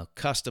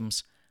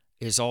 Customs,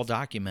 is all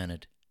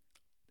documented.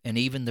 And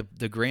even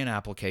the grant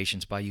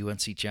applications by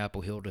UNC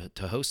Chapel Hill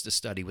to host a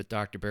study with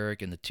Dr.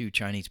 Barrick and the 2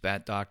 Chinese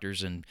bat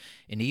doctors, and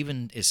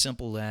even as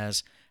simple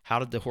as how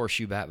did the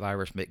horseshoe bat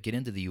virus get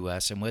into the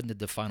U.S. and when did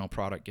the final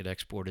product get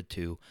exported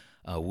to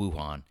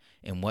Wuhan,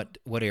 and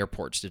what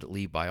airports did it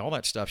leave by? All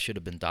that stuff should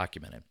have been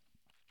documented.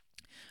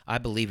 I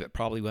believe it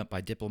probably went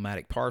by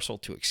diplomatic parcel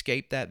to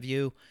escape that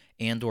view,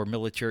 and or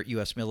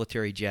U.S.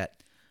 military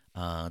jet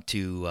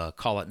to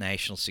call it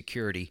national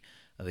security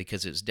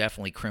because it's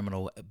definitely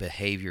criminal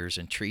behaviors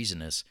and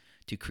treasonous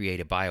to create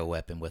a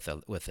bioweapon with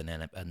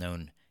a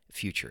known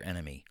future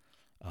enemy,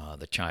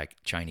 the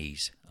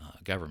Chinese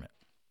government.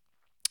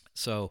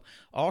 So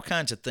all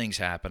kinds of things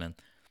happening.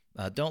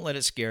 Don't let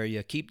it scare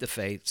you. Keep the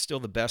faith. Still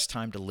the best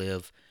time to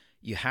live.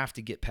 You have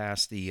to get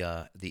past the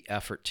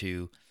effort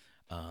to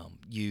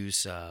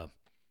use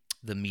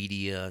the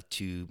media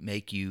to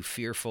make you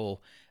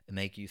fearful, and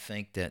make you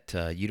think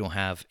that you don't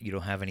have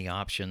any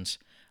options,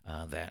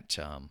 that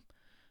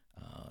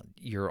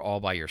you're all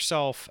by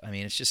yourself. I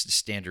mean, it's just a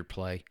standard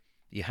play.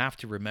 You have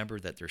to remember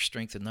that there's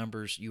strength in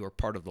numbers. You are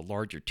part of the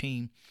larger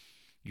team.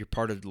 You're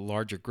part of the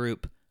larger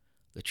group.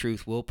 The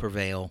truth will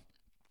prevail.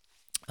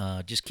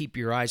 Just keep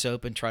your eyes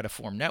open. Try to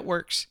form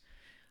networks.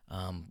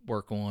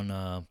 Work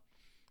on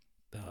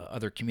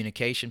other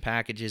communication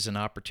packages and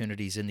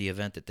opportunities in the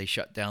event that they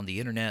shut down the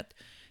internet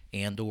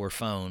and or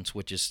phones,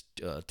 which is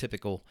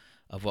typical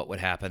of what would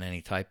happen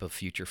any type of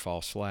future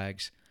false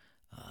flags.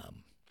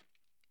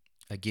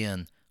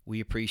 Again, we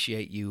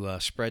appreciate you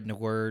spreading the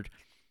word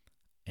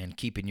and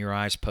keeping your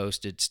eyes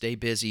posted. Stay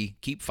busy.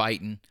 Keep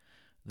fighting.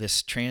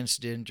 This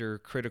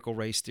transgender critical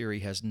race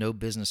theory has no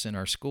business in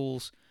our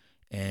schools,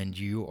 and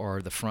you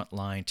are the front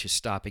line to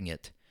stopping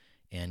it,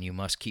 and you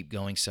must keep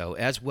going so,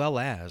 as well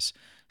as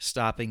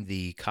stopping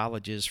the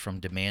colleges from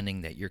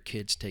demanding that your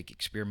kids take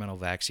experimental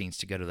vaccines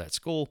to go to that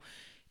school.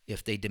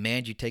 If they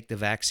demand you take the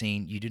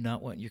vaccine, you do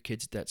not want your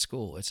kids at that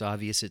school. It's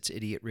obvious it's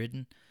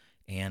idiot-ridden,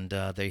 and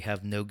they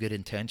have no good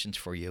intentions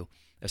for you,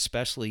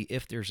 especially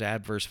if there's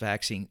adverse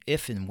vaccine,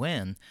 if and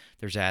when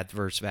there's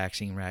adverse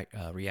vaccine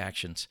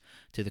reactions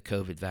to the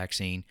COVID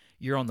vaccine.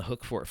 You're on the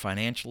hook for it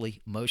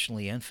financially,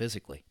 emotionally, and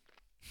physically.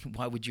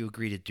 Why would you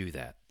agree to do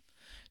that?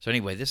 So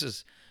anyway, this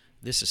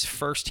is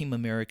First Team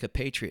America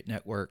Patriot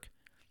Network,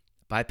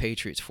 by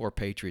Patriots for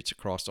Patriots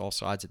across all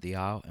sides of the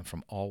aisle and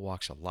from all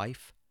walks of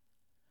life.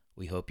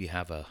 We hope you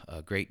have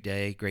a great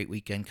day, great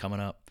weekend coming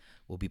up.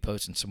 We'll be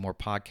posting some more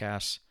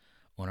podcasts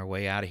on our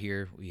way out of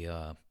here.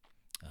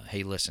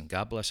 Hey, listen,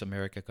 God bless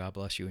America. God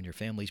bless you and your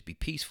families. Be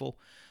peaceful,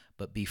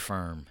 but be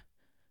firm.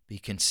 Be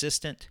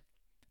consistent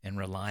and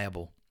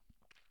reliable,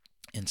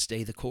 and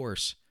stay the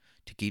course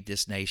to keep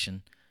this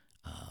nation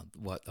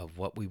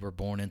what we were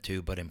born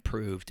into, but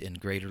improved in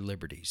greater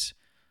liberties.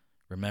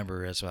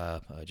 Remember, as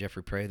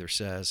Jeffrey Prather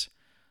says,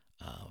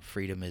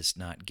 freedom is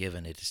not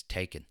given, it is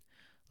taken.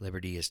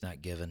 Liberty is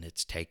not given,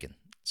 it's taken.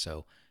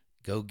 So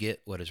go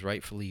get what is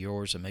rightfully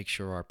yours and make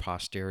sure our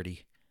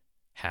posterity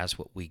has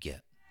what we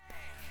get.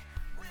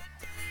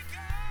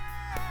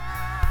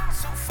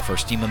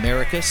 First Team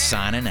America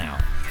signing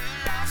out.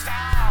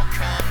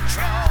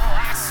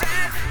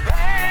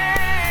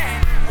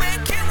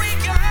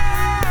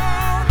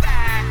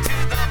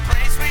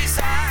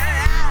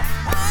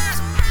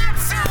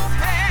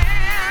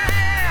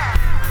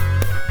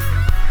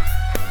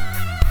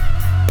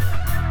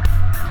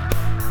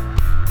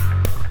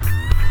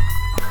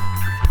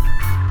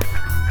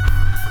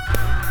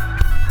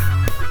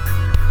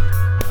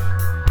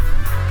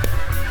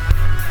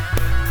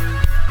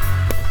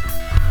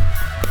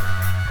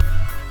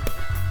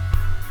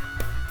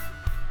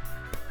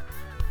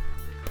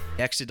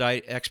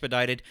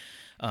 Expedited.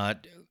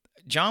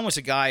 John was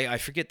a guy, I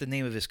forget the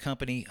name of his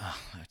company.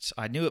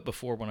 I knew it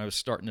before when I was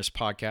starting this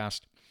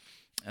podcast.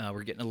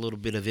 We're getting a little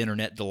bit of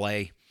internet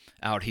delay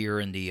out here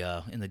in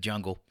the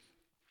jungle.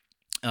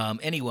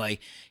 Anyway,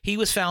 he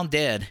was found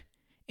dead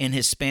in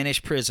his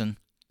Spanish prison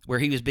where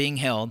he was being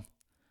held,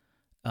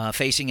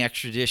 facing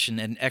extradition.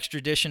 And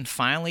extradition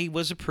finally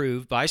was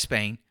approved by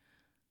Spain,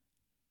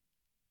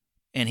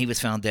 and he was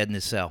found dead in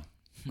his cell.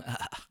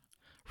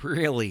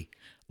 Really?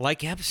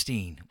 Like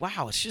Epstein.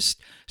 Wow, it's just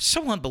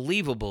so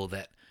unbelievable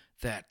that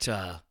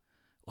wow,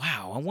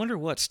 I wonder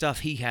what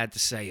stuff he had to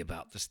say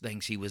about the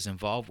things he was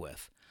involved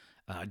with.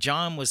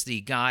 John was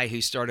the guy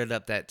who started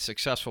up that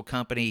successful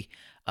company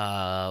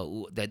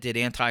that did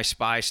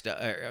anti-spy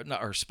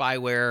or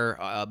spyware,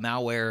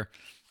 malware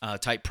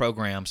type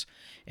programs,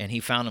 and he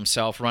found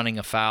himself running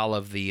afoul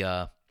of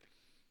the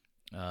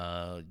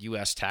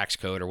U.S. tax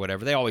code or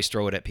whatever. They always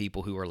throw it at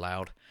people who are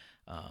loud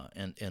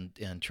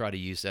and try to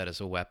use that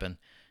as a weapon.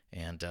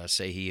 And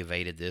say he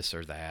evaded this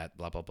or that,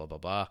 blah, blah, blah, blah,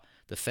 blah.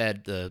 The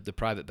Fed, the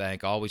private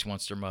bank, always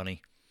wants their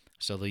money,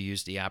 so they'll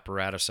use the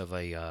apparatus of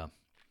a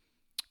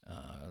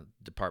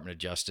Department of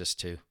Justice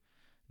to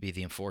be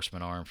the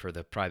enforcement arm for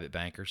the private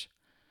bankers.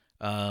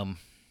 So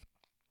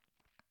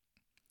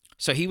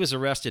he was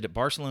arrested at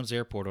Barcelona's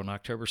airport on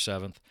October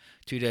 7th,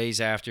 2 days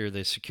after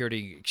the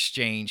Security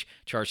Exchange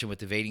charged him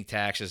with evading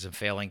taxes and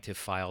failing to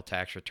file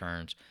tax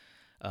returns.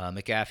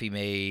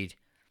 McAfee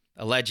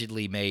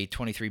allegedly made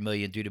 $23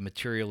 million due to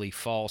materially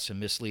false and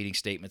misleading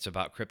statements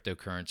about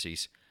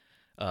cryptocurrencies.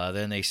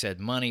 Then they said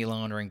money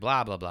laundering,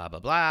 blah, blah, blah, blah,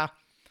 blah.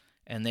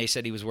 And they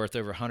said he was worth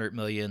over $100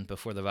 million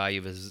before the value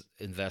of his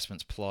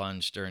investments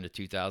plunged during the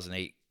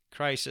 2008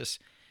 crisis.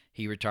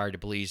 He retired to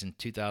Belize in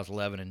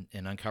 2011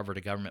 and uncovered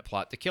a government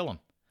plot to kill him.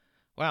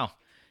 Wow,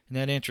 isn't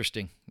that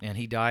interesting? And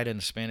he died in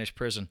a Spanish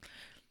prison.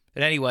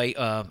 But anyway,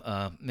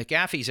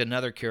 McAfee's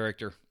another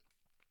character.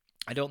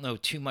 I don't know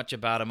too much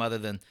about him other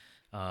than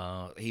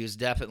he was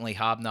definitely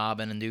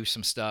hobnobbing and knew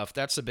some stuff.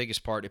 That's the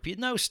biggest part. If you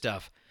know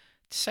stuff,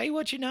 say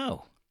what you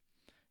know.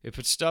 If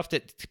it's stuff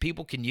that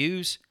people can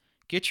use,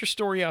 get your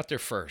story out there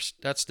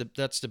first. That's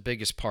the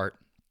biggest part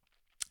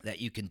that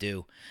you can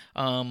do.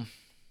 Let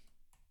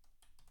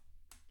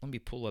me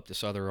pull up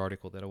this other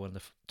article that I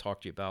wanted to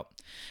talk to you about.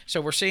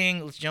 So we're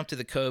seeing, let's jump to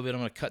the COVID. I'm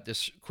going to cut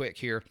this quick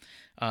here.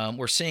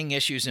 We're seeing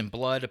issues in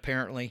blood,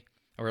 apparently,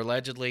 or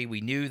allegedly.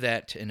 We knew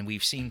that, and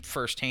we've seen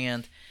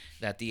firsthand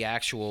that the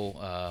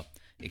actual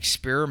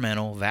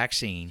experimental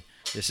vaccine,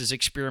 this is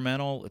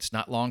experimental. It's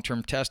not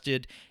long-term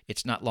tested.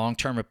 It's not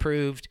long-term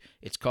approved.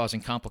 It's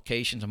causing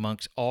complications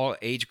amongst all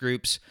age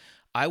groups.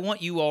 I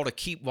want you all to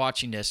keep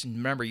watching this. And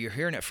remember, you're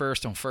hearing it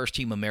first on First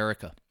Team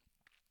America.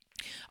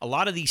 A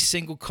lot of these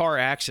single car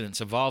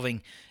accidents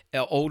involving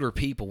older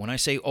people, when I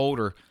say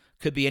older,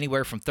 could be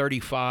anywhere from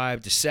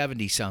 35 to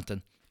 70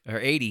 something or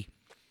 80.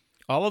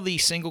 All of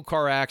these single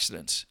car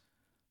accidents,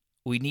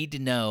 we need to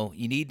know,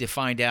 you need to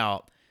find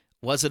out,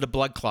 was it a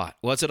blood clot?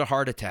 Was it a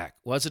heart attack?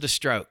 Was it a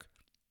stroke?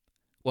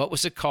 What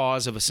was the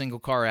cause of a single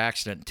car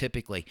accident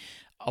typically?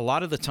 A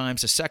lot of the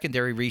times the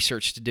secondary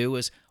research to do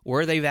is,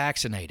 were they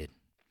vaccinated?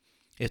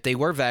 If they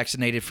were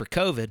vaccinated for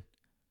COVID,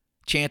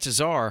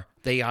 chances are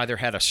they either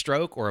had a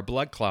stroke or a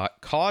blood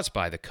clot caused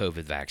by the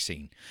COVID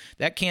vaccine.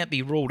 That can't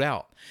be ruled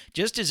out.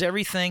 Just as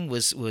everything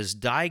was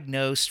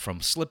diagnosed from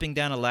slipping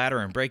down a ladder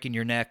and breaking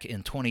your neck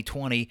in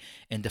 2020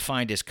 and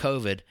defined as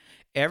COVID,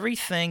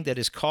 everything that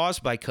is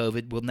caused by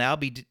COVID will now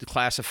be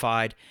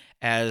classified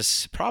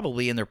as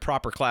probably in their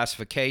proper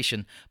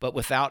classification, but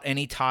without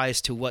any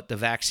ties to what the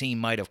vaccine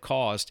might have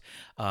caused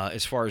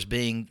as far as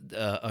being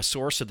a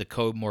source of the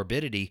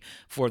comorbidity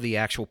for the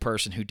actual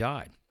person who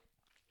died.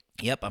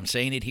 Yep, I'm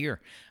saying it here.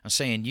 I'm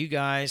saying you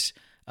guys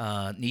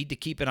need to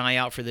keep an eye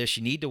out for this.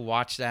 You need to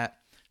watch that.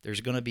 There's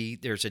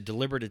a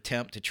deliberate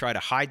attempt to try to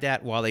hide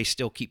that while they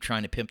still keep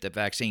trying to pimp that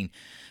vaccine.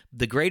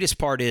 The greatest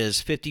part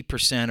is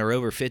 50% or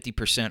over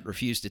 50%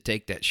 refuse to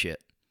take that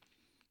shit.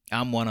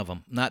 I'm one of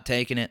them. Not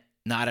taking it,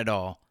 not at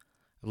all.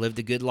 I lived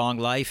a good long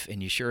life,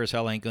 and you sure as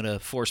hell ain't going to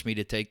force me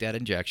to take that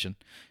injection.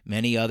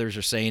 Many others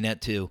are saying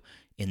that too.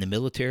 In the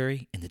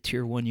military, in the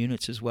Tier 1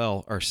 units as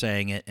well, are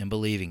saying it and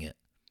believing it.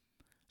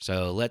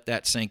 So let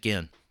that sink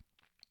in.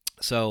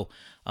 So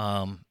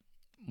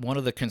one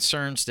of the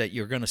concerns that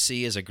you're going to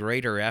see is a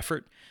greater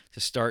effort to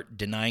start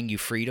denying you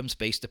freedoms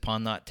based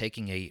upon not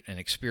taking an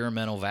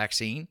experimental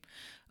vaccine.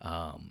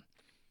 I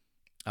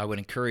would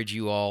encourage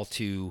you all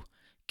to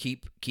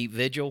keep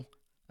vigilant,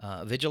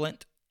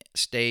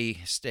 stay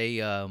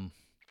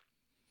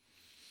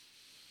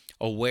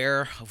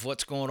aware of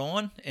what's going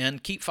on,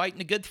 and keep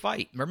fighting a good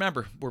fight.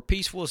 Remember, we're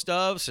peaceful as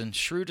doves and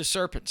shrewd as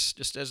serpents,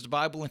 just as the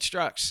Bible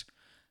instructs.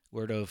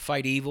 We're to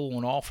fight evil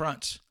on all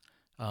fronts,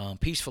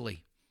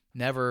 peacefully,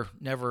 never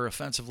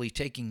offensively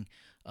taking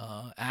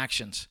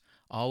actions.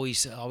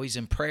 Always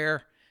in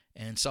prayer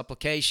and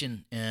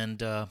supplication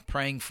and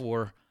praying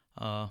for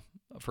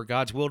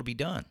God's will to be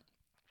done.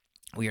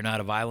 We are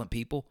not a violent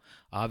people.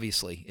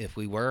 Obviously, if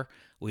we were,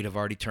 we'd have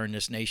already turned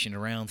this nation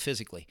around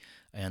physically.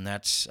 And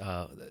that's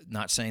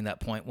not saying that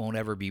point won't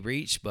ever be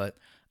reached, but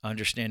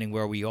understanding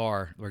where we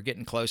are, we're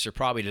getting closer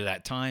probably to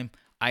that time.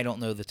 I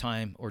don't know the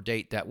time or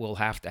date that will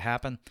have to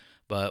happen,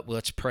 but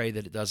let's pray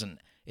that it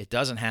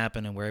doesn't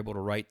happen, and we're able to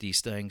right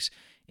these things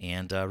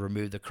and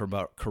remove the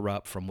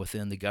corrupt from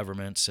within the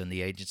governments and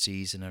the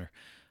agencies and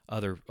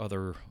other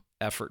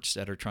efforts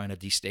that are trying to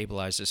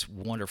destabilize this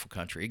wonderful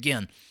country.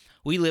 Again,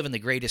 we live in the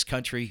greatest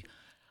country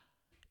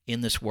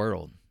in this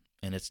world,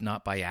 and it's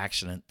not by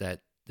accident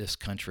that this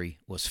country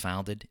was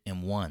founded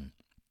and won.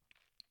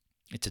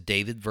 It's a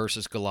David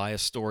versus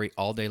Goliath story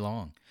all day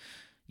long.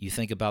 You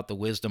think about the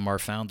wisdom our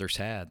founders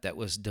had. That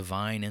was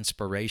divine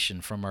inspiration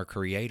from our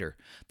Creator.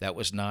 That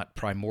was not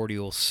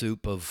primordial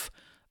soup of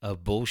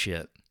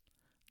bullshit.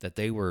 That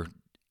they were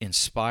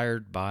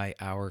inspired by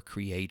our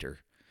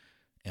Creator.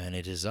 And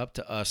it is up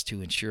to us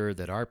to ensure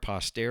that our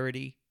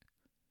posterity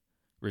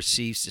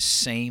receives the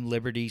same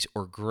liberties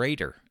or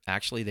greater.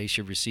 Actually, they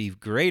should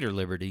receive greater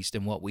liberties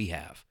than what we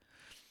have.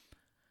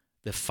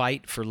 The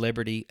fight for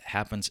liberty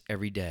happens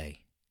every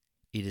day.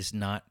 It is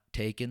not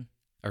taken.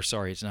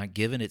 It's not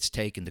given, it's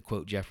taken, to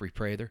quote Jeffrey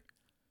Prather.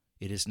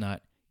 It is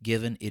not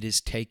given, it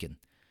is taken.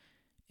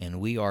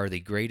 And we are the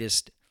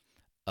greatest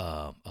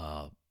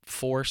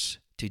force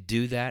to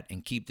do that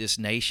and keep this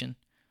nation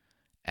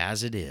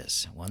as it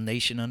is. One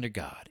nation under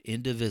God,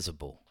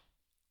 indivisible.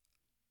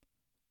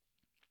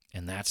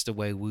 And that's the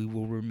way we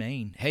will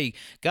remain. Hey,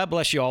 God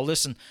bless you all.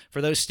 Listen,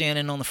 for those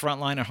standing on the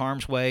front line of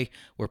harm's way,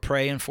 we're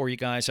praying for you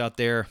guys out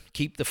there.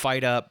 Keep the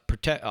fight up.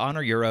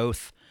 Honor your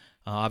oath.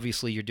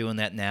 Obviously, you're doing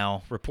that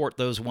now. Report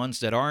those ones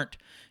that aren't.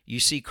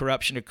 You see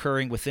corruption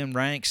occurring within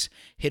ranks,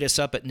 hit us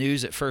up at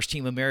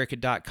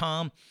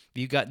news@firstteamamerica.com. If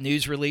you've got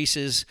news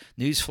releases,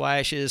 news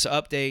flashes,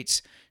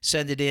 updates,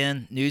 send it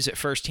in,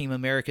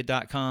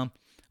 news@firstteamamerica.com.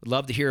 We'd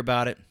love to hear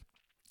about it.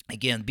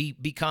 Again, be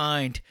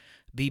kind,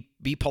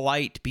 be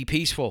polite, be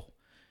peaceful.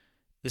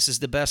 This is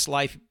the best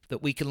life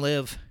that we can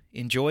live.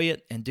 Enjoy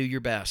it and do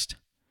your best.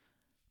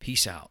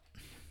 Peace out.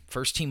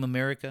 First Team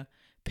America,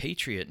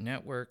 Patriot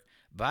Network,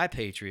 by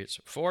Patriots,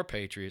 for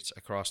Patriots,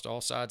 across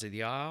all sides of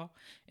the aisle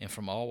and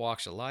from all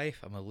walks of life.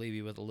 I'm going to leave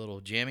you with a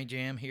little jammy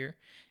jam here,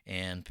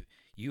 and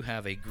you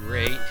have a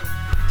great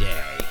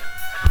day.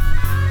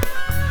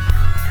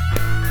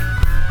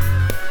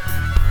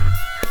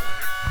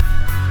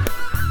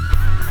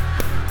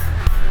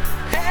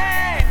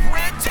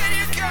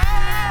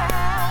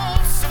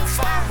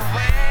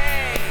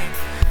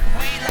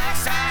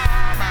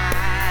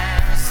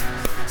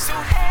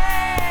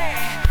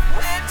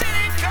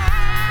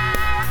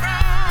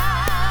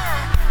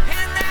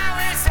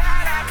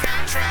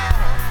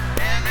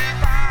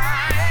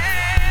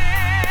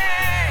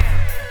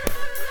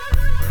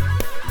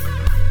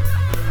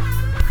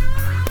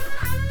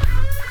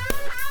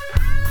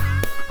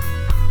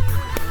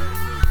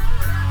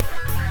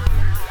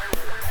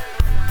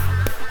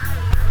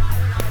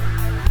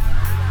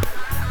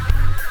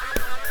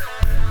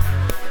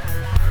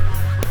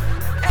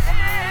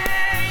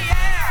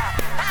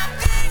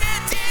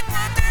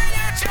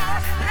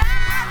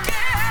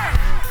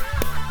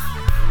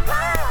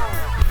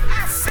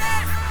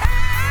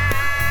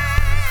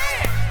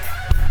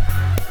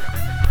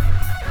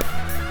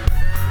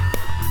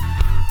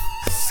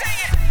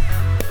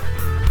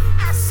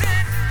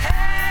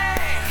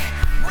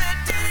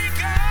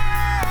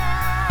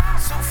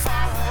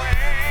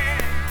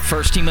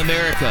 First Team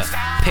America,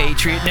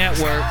 Patriot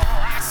Network,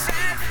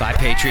 by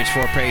Patriots,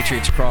 for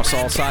Patriots, across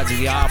all sides of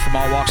the aisle, from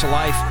all walks of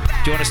life.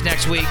 Join us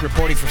next week,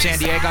 reporting from San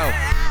Diego.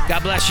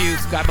 God bless you.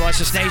 God bless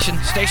this nation.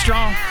 Stay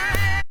strong.